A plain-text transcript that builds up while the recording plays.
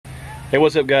Hey,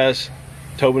 what's up guys?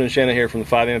 Tobin and Shanna here from the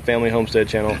 5M Family Homestead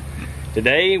channel.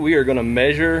 Today we are going to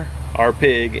measure our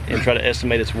pig and try to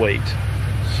estimate its weight.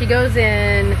 She goes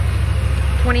in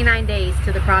 29 days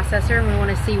to the processor and we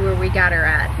want to see where we got her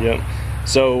at. Yep.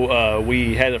 So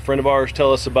we had a friend of ours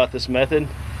tell us about this method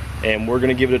and we're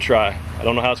going to give it a try. I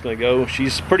don't know how it's going to go.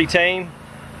 She's pretty tame,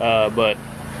 but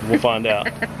we'll find out.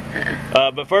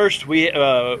 But first, we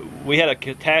had a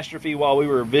catastrophe while we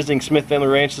were visiting Smith Family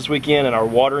Ranch this weekend, and our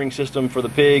watering system for the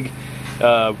pig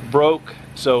broke.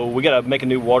 So we got to make a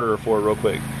new waterer for her real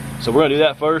quick. So we're gonna do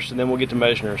that first, and then we'll get to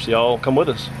measuring her. So y'all come with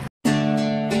us. Like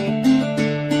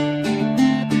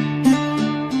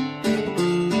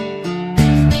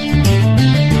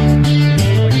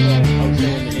I was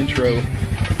saying in the intro,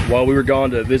 while we were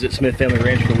gone to visit Smith Family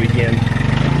Ranch for the weekend,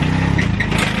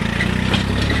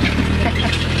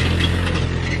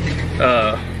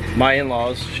 my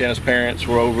in-laws, Shanna's parents,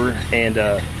 were over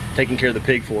and taking care of the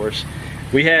pig for us.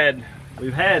 We've had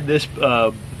this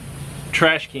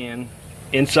trash can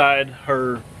inside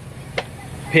her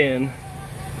pen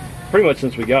pretty much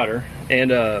since we got her,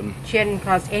 and She hadn't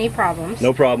caused any problems.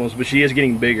 no problems, but she is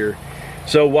getting bigger.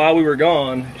 So while we were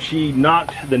gone, she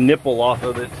knocked the nipple off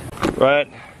of it right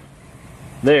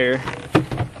there,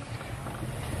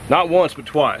 not once but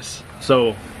twice.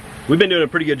 So we've been doing a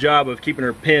pretty good job of keeping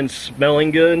her pen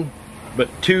smelling good, but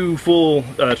 2 full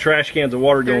trash cans of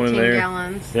water going in there. 13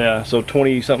 gallons. Yeah, so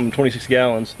 26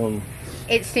 gallons.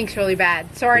 It stinks really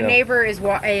bad. So our Yeah. neighbor is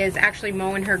actually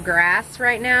mowing her grass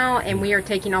right now, and we are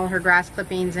taking all her grass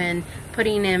clippings and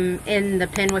putting them in the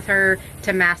pen with her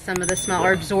to mask some of the smell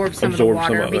or absorb some of the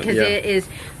water, because yeah. it is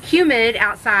humid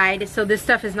outside, so this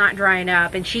stuff is not drying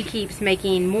up, and she keeps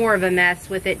making more of a mess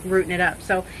with it, rooting it up.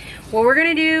 So what we're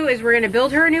gonna do is we're gonna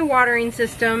build her a new watering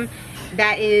system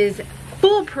that is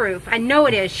foolproof. I know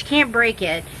it is. She can't break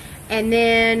it. And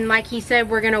then, like he said,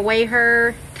 we're gonna weigh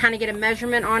her, kind of get a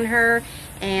measurement on her,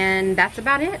 and that's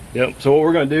about it. Yep. So what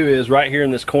we're gonna do is right here in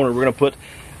this corner, we're gonna put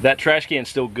that trash can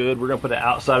still good. We're gonna put it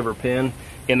outside of her pen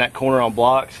in that corner on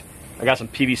blocks. I got some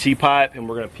PVC pipe, and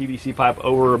we're gonna PVC pipe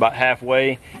over about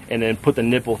halfway, and then put the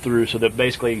nipple through, so that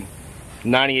basically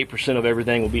 98% of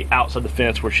everything will be outside the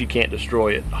fence where she can't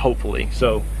destroy it, hopefully.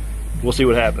 So we'll see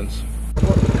what happens.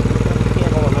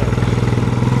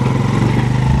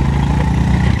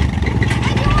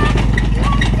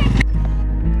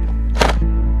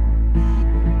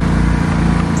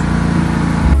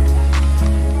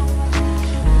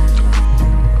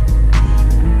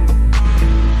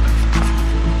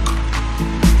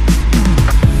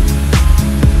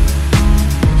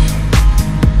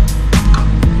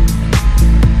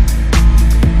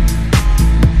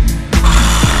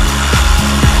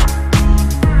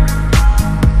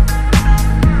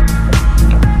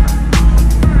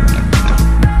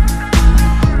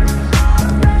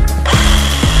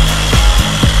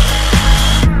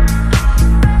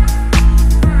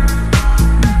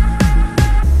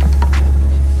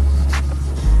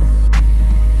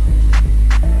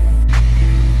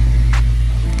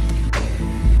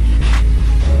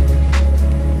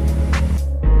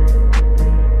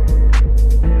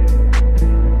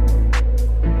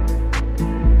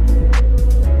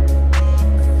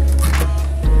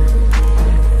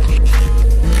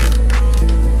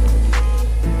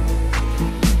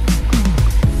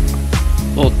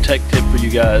 Tech tip for you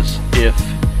guys: if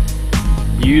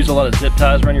you use a lot of zip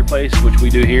ties around your place, which we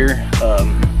do here,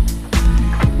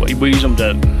 we use them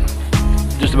to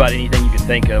just about anything you can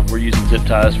think of. We're using zip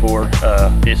ties for,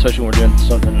 especially when we're doing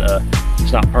something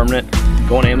that's not permanent.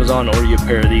 Go on Amazon and order you a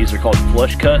pair of these. They're called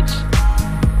flush cuts,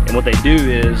 and what they do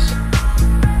is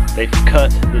they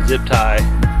cut the zip tie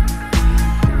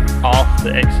off,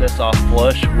 the excess off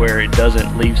flush, where it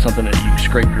doesn't leave something that you can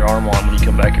scrape your arm on when you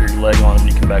come back, or your leg on when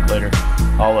you come back later.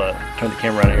 I'll turn the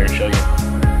camera around here and show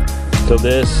you. So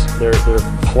they're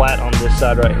flat on this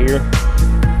side right here,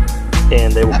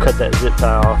 and they will cut that zip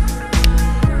tie off,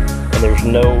 and there's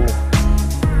no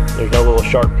little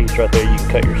sharp piece right there you can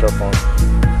cut yourself on.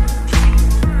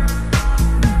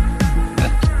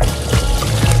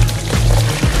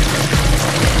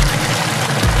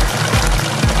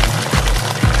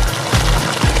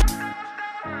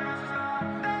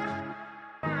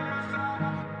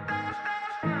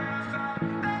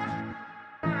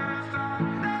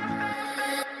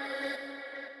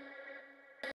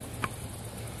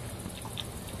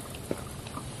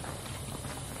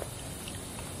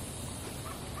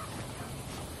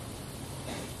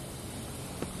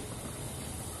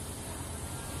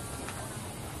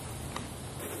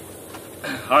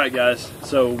 Alright guys,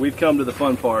 so we've come to the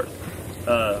fun part.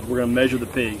 We're going to measure the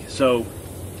pig. So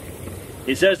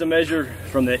it says to measure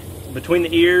from between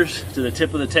the ears to the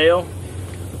tip of the tail,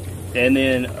 and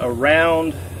then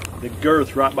around the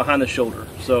girth right behind the shoulder.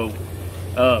 So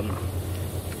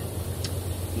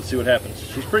let's see what happens.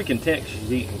 She's pretty content 'cause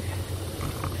she's eating.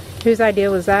 Whose idea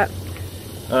was that?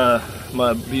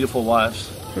 My beautiful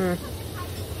wife's. We're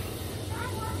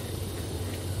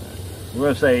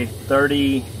gonna say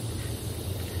 38.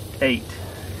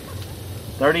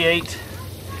 38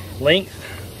 length.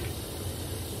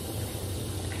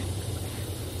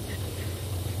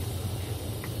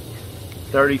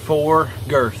 34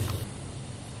 girth.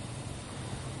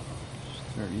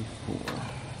 34.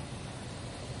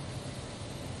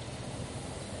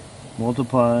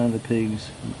 Multiply the pig's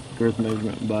girth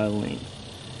measurement by length.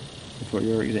 For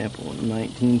your example,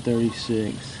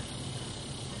 1936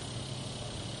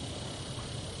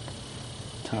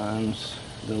 times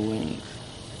the length.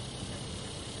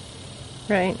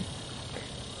 Right.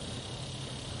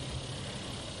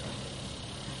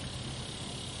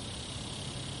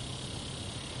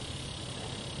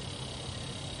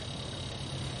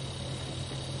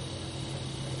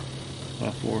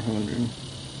 By 400.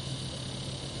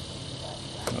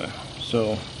 Okay,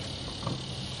 so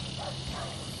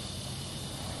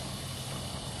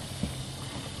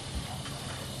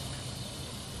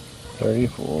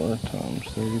 $34 times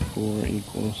 34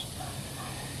 equals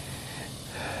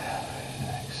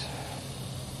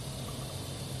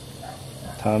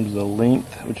times the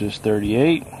length, which is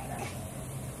 38,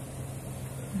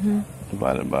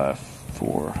 divided by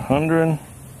 400.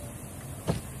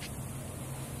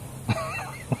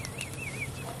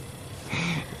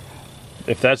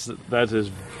 If that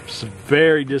is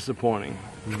very disappointing.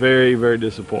 Very, very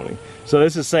disappointing. So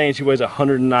this is saying she weighs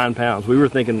 109 pounds. We were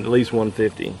thinking at least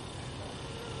 150.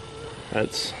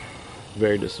 That's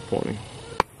very disappointing.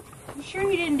 You sure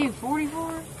you didn't do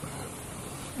 44?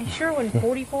 You sure it wasn't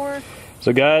 44?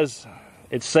 So guys,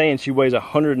 it's saying she weighs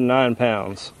 109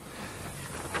 pounds.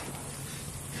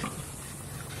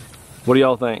 What do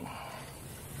y'all think?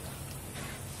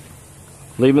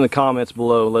 Leave in the comments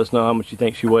below. Let us know how much you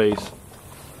think she weighs.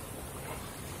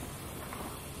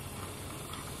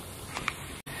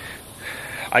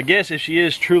 I guess if she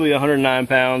is truly 109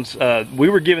 pounds, we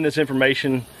were given this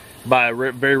information by a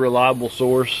very reliable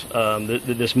source,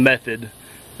 this method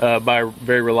by a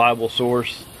very reliable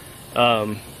source.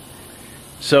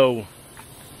 So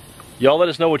y'all let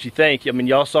us know what you think. I mean,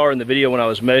 y'all saw her in the video when I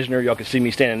was measuring her. Y'all could see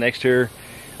me standing next to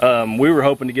her. We were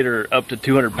hoping to get her up to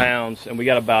 200 pounds, and we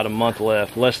got about a month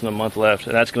left, less than a month left,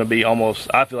 and that's going to be almost,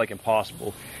 I feel like,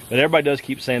 impossible. But everybody does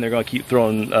keep saying they're going to keep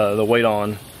throwing the weight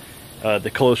on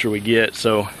the closer we get.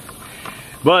 So,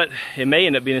 but it may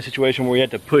end up being a situation where we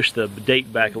have to push the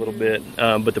date back a little bit.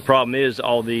 But the problem is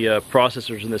all the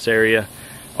processors in this area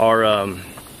are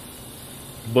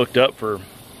booked up for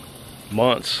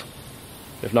months,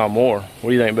 if not more. What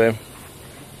do you think, babe?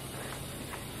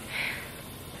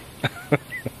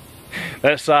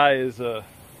 That sigh is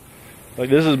like,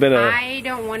 this has been a... I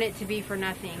don't want it to be for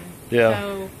nothing. Yeah.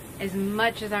 So as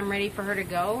much as I'm ready for her to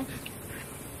go,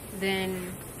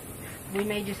 then we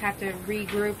may just have to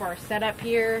regroup our setup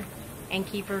here and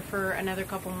keep her for another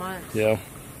couple months. Yeah.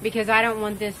 Because I don't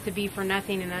want this to be for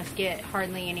nothing and us get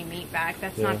hardly any meat back.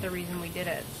 That's not the reason we did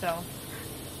it. So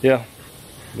yeah,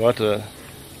 we'll have to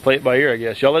play it by ear, I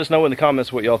guess. Y'all let us know in the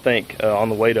comments what y'all think on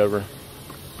the weight over.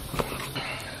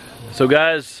 So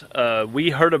guys,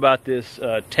 we heard about this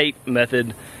tape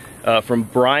method from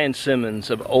Brian Simmons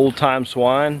of Old Time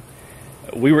Swine.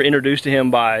 We were introduced to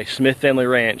him by Smith Family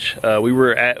Ranch. We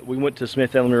went to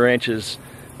Smith Family Ranch's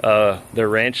their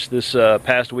ranch this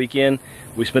past weekend.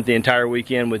 We spent the entire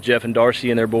weekend with Jeff and Darcy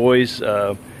and their boys,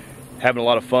 having a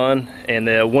lot of fun. And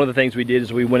one of the things we did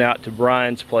is we went out to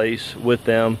Brian's place with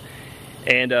them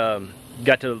and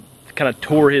got to kind of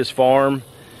tour his farm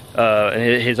and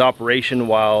his operation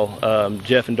while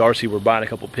Jeff and Darcy were buying a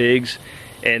couple pigs.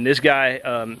 And this guy,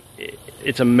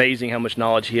 it's amazing how much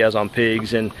knowledge he has on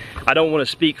pigs. And I don't want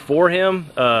to speak for him,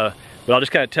 but I'll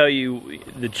just kind of tell you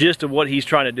the gist of what he's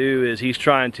trying to do is he's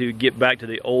trying to get back to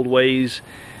the old ways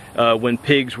when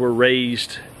pigs were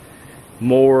raised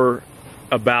more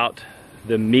about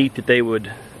the meat that they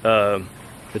would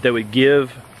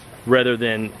give rather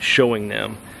than showing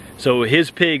them. So his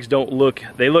pigs don't look,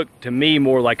 they look to me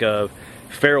more like a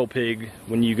feral pig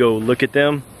when you go look at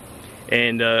them.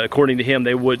 And according to him,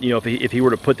 they would, you know, if he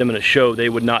were to put them in a show, they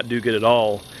would not do good at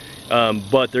all.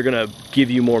 But they're gonna give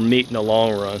you more meat in the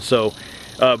long run. So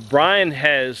Brian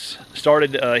has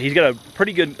started, he's got a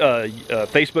pretty good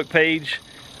Facebook page,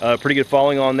 pretty good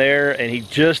following on there. And he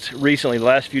just recently, the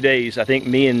last few days, I think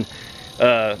me and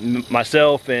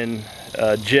myself and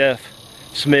Jeff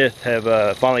Smith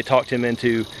have finally talked him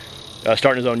into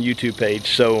starting his own YouTube page.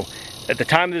 So at the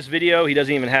time of this video, he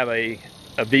doesn't even have a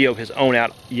video of his own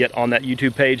out yet on that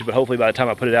YouTube page, but hopefully by the time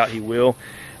I put it out, he will.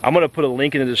 I'm gonna put a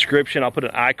link in the description. I'll put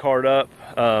an iCard up.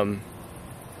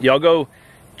 Y'all go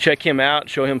check him out,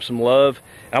 show him some love.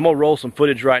 I'm gonna roll some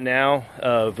footage right now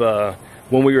of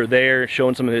when we were there,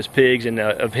 showing some of his pigs and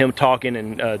of him talking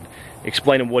and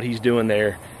explaining what he's doing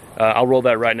there. I'll roll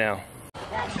that right now.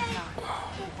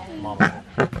 Mama.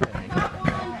 The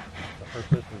first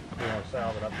system is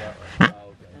sound that I've got right now.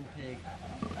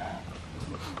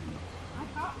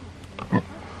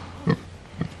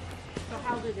 So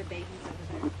how do the babies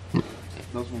over there?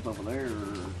 Those ones over there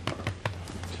are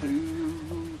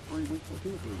 2, 3 weeks or 2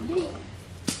 or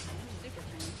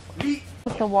 3 weeks.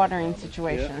 What's the watering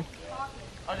situation? Yeah.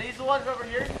 Are these the ones over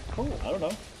here? Cool. I don't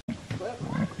know.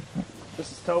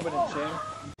 This is Tobin and Shem.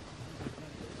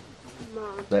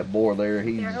 That boar there,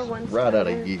 he's right at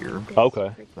a year.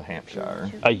 Okay. The Hampshire.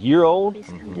 A year old?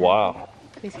 Wow.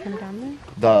 Please come down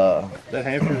there. That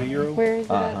Hampshire's a year old? Where is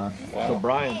it? So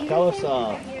Brian, tell us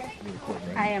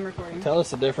I am recording. tell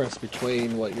us the difference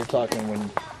between what you're talking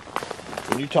when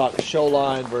you talk show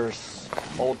line versus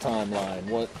old time line.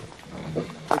 What?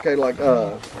 Okay, like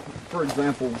for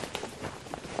example,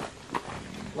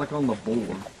 like on the boar,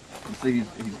 you see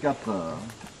he's got the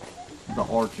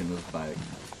arch in his back.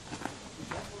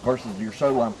 Versus your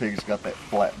show line pig's got that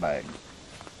flat back.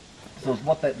 So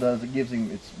what that does, it gives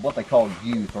him, it's what they call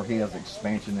youth, or he has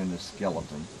expansion in his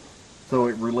skeleton. So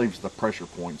it relieves the pressure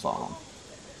points on him.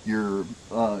 Your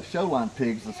show line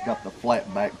pigs that's got the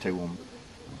flat back to them,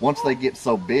 once they get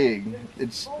so big,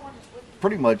 it's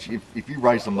pretty much, if you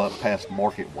raise them up past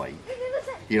market weight,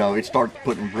 you know, it starts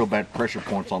putting real bad pressure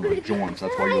points on their joints.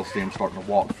 That's why you'll see them starting to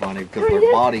walk funny, because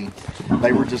their body,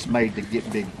 they were just made to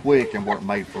get big quick and weren't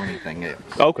made for anything else.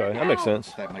 Okay, that makes sense.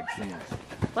 If that makes sense.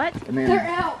 What? And then, They're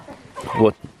out.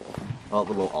 What? oh,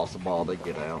 the little awesome ball, they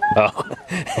get out. Oh.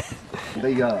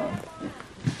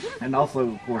 And also,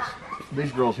 of course,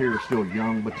 these girls here are still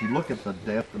young, but you look at the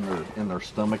depth in their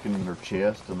stomach and in their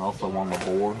chest, and also on the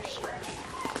boars.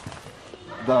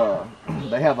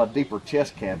 They have a deeper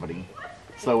chest cavity,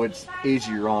 so it's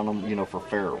easier on them, you know, for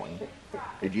farrowing.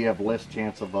 And you have less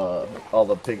chance of all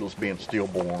the piglets being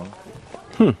stillborn.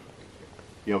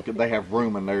 You know, they have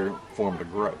room in there for them to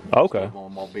grow. Okay. Instead of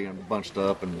them all being bunched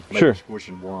up and maybe Sure.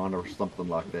 squishing one or something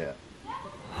like that.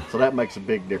 So that makes a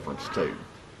big difference too.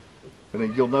 And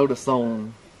then you'll notice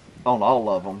on all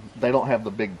of them, they don't have the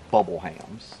big bubble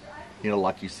hams, you know,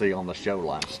 like you see on the show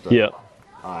line stuff. Yep.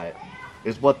 All right.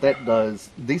 Is what that does.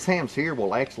 These hams here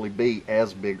will actually be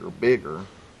as big or bigger.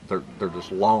 They're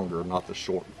just longer, not the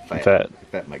short and fat.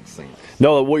 If that makes sense.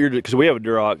 No, what you're, because we have a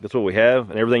Duroc, that's what we have,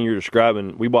 and everything you're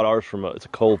describing, we bought ours from it's a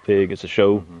cull pig, it's a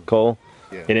show cull,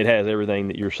 Yeah. and it has everything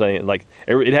that you're saying, like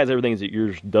it has everything that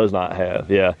yours does not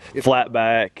have. Yeah, flat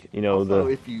back, you know. Also,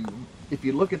 the if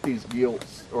you look at these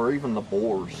gilts or even the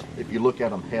boars, if you look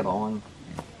at them head on,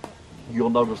 you'll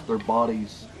notice their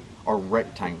bodies are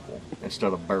rectangle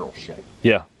instead of barrel shaped.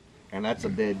 Yeah. And that's a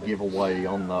dead giveaway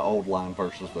on the old line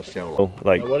versus the show line. Oh,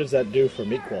 like Now, what does that do for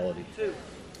meat quality?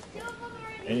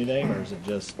 Anything, or is it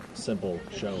just simple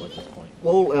show at this point?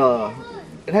 Well,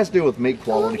 it has to do with meat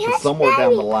quality, because somewhere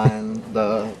down the line,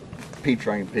 the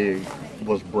P-train pig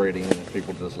was breeding and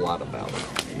people just lied about it.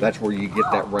 That's where you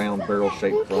get that round barrel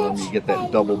shape from, you get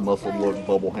that double muscle look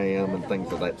bubble ham and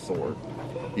things of that sort.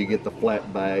 You get the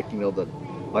flat back, you know,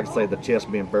 like I say, the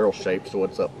chest being barrel shaped so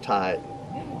it's up tight.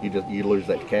 You lose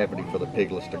that cavity for the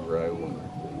piglets to grow.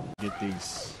 Get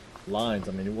these lines.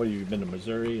 I mean, what have you been to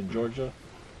Missouri and Georgia?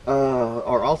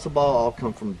 Our Alsabal all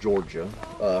come from Georgia,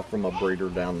 from a breeder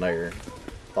down there.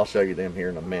 I'll show you them here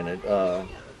in a minute.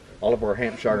 All of our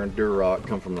Hampshire and Duroc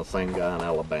come from the same guy in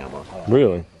Alabama.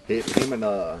 really? Him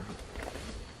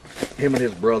and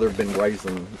his brother have been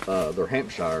raising their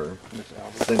Hampshire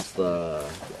since I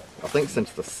think since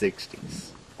the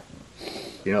 60s.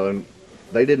 You know, and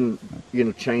they didn't, you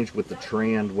know, change with the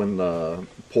trend when the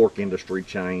pork industry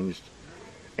changed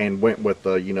and went with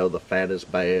the, you know, the fat is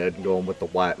bad, going with the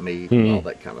white meat and all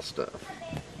that kind of stuff.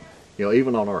 You know,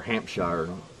 even on our Hampshire,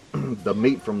 the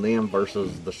meat from them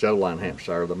versus the show line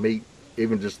Hampshire, the meat,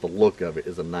 even just the look of it,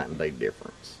 is a night and day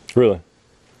difference. Really?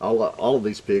 All of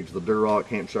these pigs, the Duroc,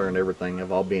 Hampshire, and everything,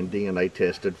 have all been DNA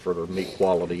tested for their meat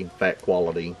quality, fat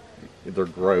quality, their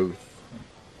growth,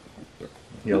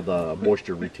 you know, the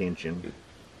moisture retention.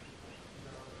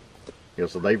 You know,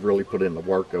 so they've really put in the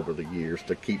work over the years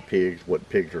to keep pigs what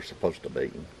pigs are supposed to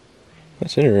be.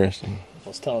 That's interesting. I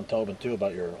was telling Tobin too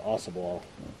about your Ossiball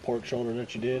pork shoulder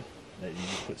that you did, that you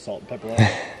just put salt and pepper on.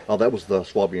 Oh, that was the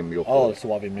Swabian mule. Oh, the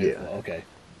Swabian meat. Yeah. Okay.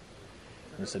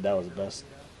 You said that was the best.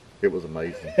 It was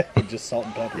amazing. Just salt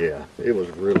and pepper. Yeah, it was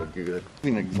really good.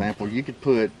 An example, you could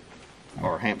put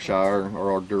our Hampshire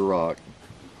or our Duroc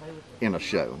in a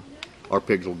show. Our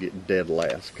pigs will get dead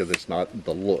last because it's not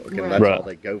the look, and that's all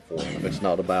they go for. It's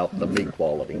not about the meat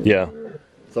quality. Yeah.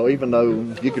 So even though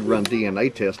you could run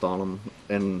DNA test on them,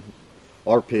 and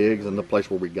our pigs and the place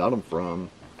where we got them from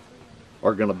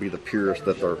are going to be the purest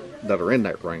that are in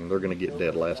that ring. They're going to get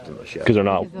dead last in the show Because they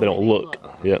don't look.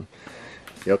 Yeah.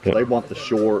 Yeah, because they want the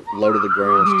short, low to the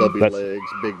ground, stubby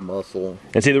legs, big muscle.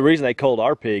 And see, the reason they culled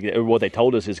our pig, what they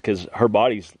told us, is because her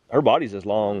body's as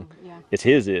long as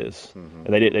his is,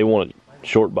 and they want a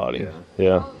short body.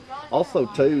 Yeah. Also,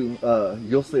 too,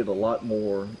 you'll see it a lot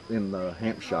more in the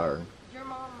Hampshire.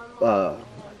 For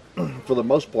the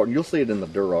most part, you'll see it in the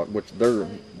Duroc, which the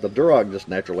Duroc just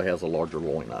naturally has a larger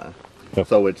loin eye,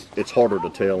 so it's harder to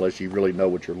tell unless you really know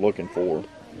what you're looking for.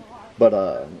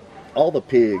 But all the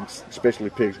pigs, especially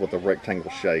pigs with a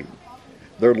rectangle shape,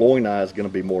 their loin eye is going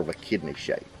to be more of a kidney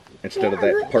shape instead of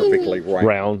that perfectly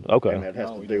round. Okay. And that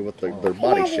has to do with their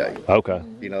body shape. Okay.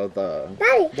 You know,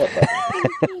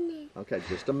 okay,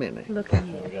 just a minute. Look at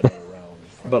you.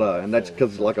 But and that's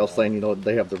because, like I was saying, you know,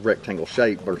 they have the rectangle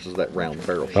shape versus that round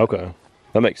barrel shape. Okay,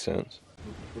 that makes sense.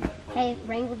 Hey,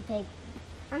 wrangle the pig.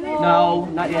 No,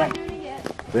 not yet.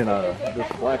 Then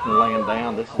this black one laying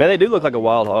down. This Man, they do look like a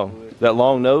wild hog. That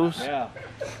long nose. Yeah.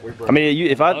 I mean,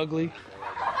 if I Ugly.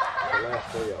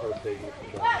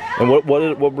 and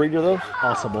what breed are those?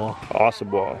 Possible.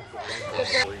 Ossabaw.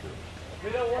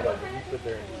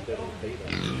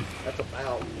 That's about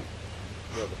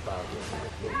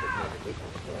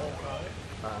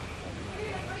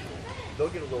they'll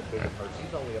get a little bigger first.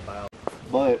 He's only about.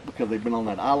 But because they've been on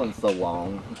that island so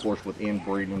long, of course, with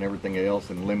inbreeding and everything else,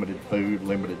 and limited food,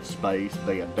 limited space,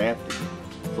 they adapted.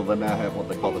 So they now have what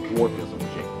they call the dwarfism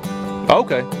gene.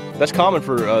 Okay, that's common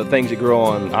for things that grow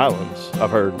on islands.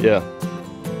 I've heard. Yeah.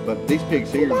 But these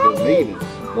pigs here, their meat is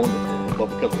wonderful, but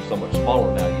because they're so much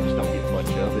smaller now, you just don't get much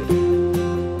of it.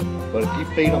 But if you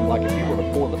feed them, like if you were to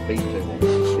pour the feed to them,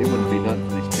 it wouldn't be nothing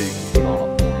for these pigs to put on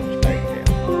a 4-inch bag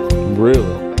down. Really?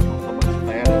 So much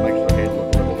fat, it makes their head look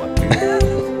little like this.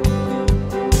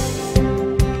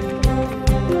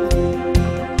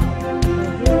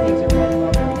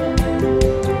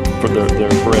 For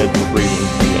they're bred for breeding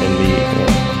and meat.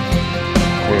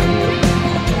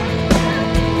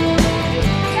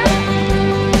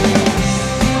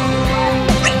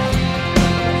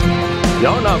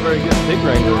 Y'all are not very good pig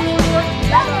wranglers.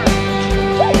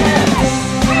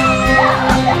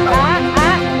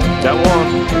 Got one.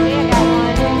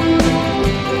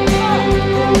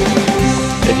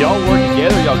 If y'all work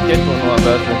together, y'all catch one a lot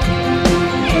better.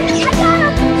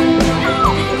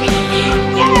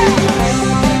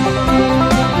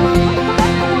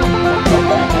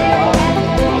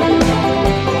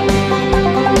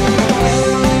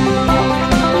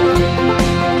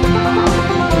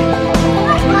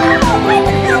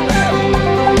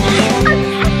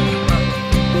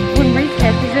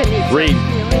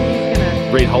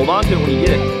 Reed, hold on to it when you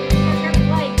get it.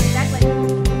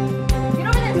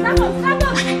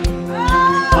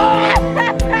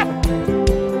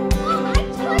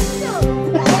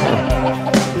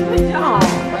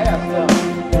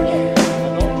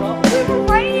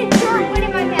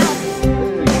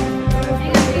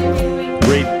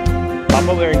 Reed, pop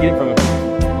over there and get it from him.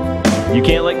 You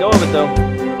can't let go of it though.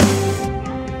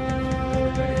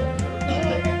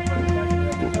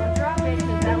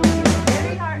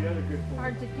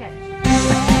 Hard to catch.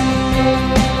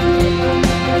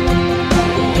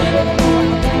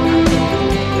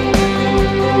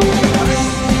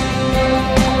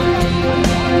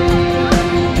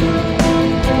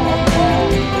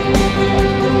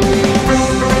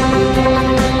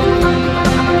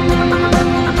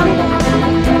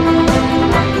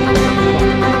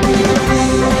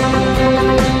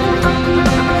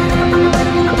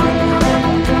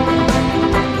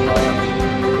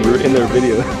 In their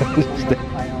video.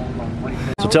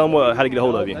 So tell them how to get a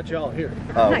hold of you. That's y'all here.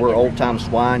 We're Old Time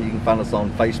Swine. You can find us on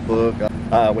Facebook.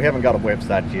 We haven't got a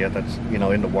website yet. That's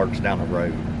in the works down the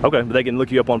road. Okay, but they can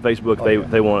look you up on Facebook if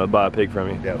they want to buy a pig from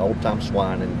you. Yeah, Old Time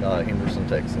Swine in Henderson,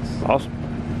 Texas. Awesome.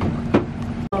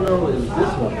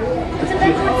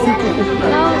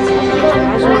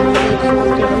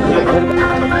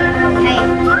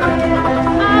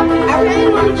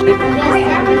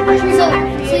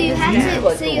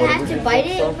 So you have to bite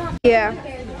it? Yeah.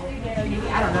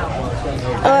 I don't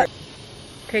know.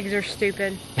 Pigs are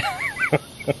stupid.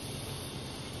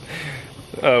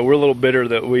 We're a little bitter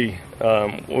that we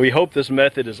hope this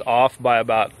method is off by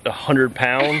about 100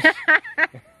 pounds,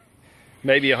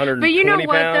 maybe 120 pounds. But you know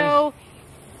what though?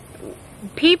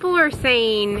 people are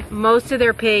saying most of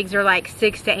their pigs are like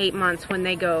 6 to 8 months when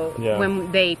they go,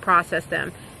 when they process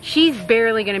them. She's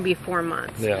barely going to be 4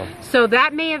 months. Yeah. So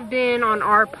that may have been on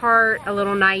our part a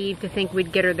little naive to think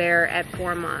we'd get her there at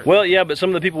 4 months. Well, yeah, but some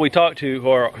of the people we talked to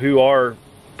who are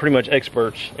pretty much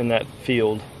experts in that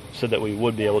field said that we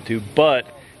would be able to, but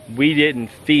we didn't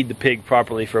feed the pig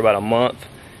properly for about a month,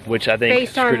 which I think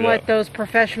based on what those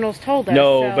professionals told us.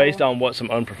 No, based on what some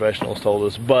unprofessionals told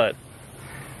us, but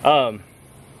some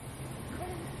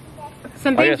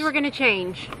things we're going to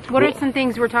change. What are some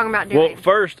things we're talking about doing? Well,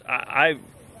 first,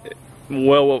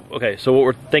 okay, so what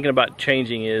we're thinking about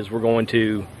changing is we've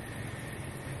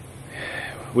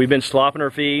been slopping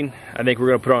her feed. I think we're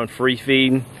going to put her on free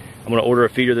feed. I'm going to order a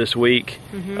feeder this week.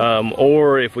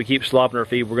 Or if we keep slopping her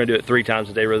feed, we're going to do it 3 times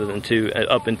a day rather than 2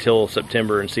 up until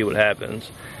September and see what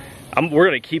happens. We're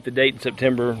going to keep the date in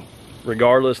September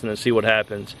regardless and then see what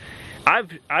happens.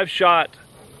 I've shot,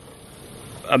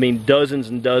 I mean, dozens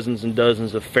and dozens and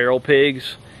dozens of feral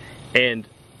pigs, and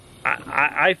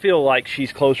I feel like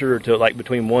she's closer to like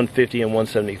between 150 and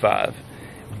 175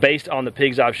 based on the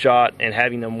pigs I've shot and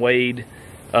having them weighed.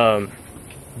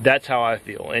 That's how I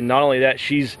feel. And not only that,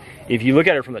 if you look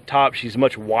at her from the top, she's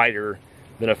much wider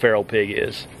than a feral pig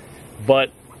is,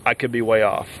 but I could be way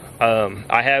off.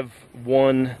 I have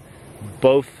won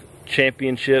both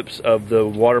championships of the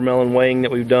watermelon weighing that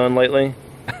we've done lately.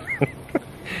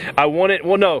 I won it.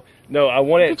 Well, no, I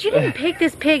won it. But you didn't pick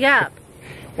this pig up.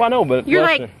 Well, I know, but you're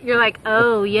like,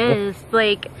 oh yes,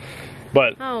 like.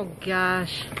 But oh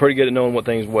gosh, pretty good at knowing what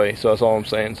things weigh. So that's all I'm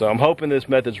saying. So I'm hoping this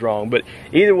method's wrong. But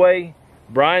either way,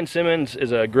 Brian Simmons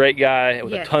is a great guy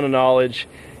with a ton of knowledge.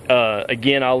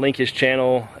 Again, I'll link his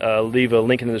channel. Leave a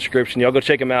link in the description. Y'all go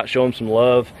check him out. Show him some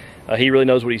love. He really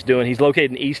knows what he's doing. He's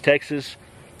located in East Texas.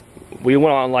 We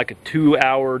went on like a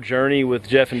 2-hour journey with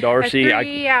Jeff and Darcy. A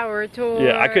 3-hour tour.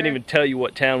 Yeah, I couldn't even tell you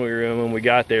what town we were in when we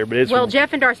got there. But it's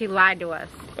Jeff and Darcy lied to us.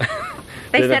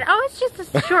 They said, "Oh, it's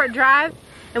just a short drive,"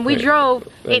 and we drove.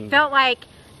 It felt like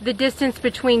the distance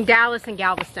between Dallas and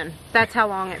Galveston. That's how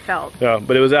long it felt. Yeah,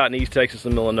 but it was out in East Texas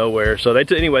in the middle of nowhere. So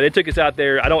anyway, they took us out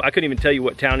there. I couldn't even tell you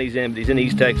what town he's in, but he's in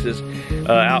East Texas,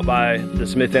 out by the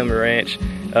Smith Family Ranch.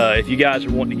 If you guys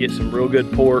are wanting to get some real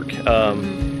good pork,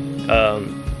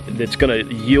 that's going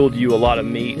to yield you a lot of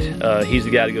meat, he's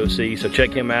the guy to go see. So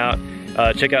check him out.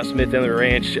 Check out Smith Family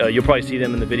Ranch. You'll probably see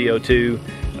them in the video too.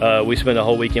 We spent a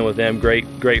whole weekend with them.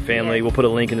 Great family. We'll put a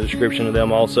link in the description of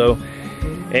them also.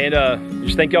 And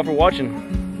just thank y'all for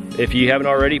watching. If you haven't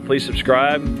already, please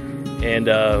subscribe, and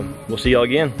we'll see y'all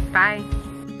again. Bye.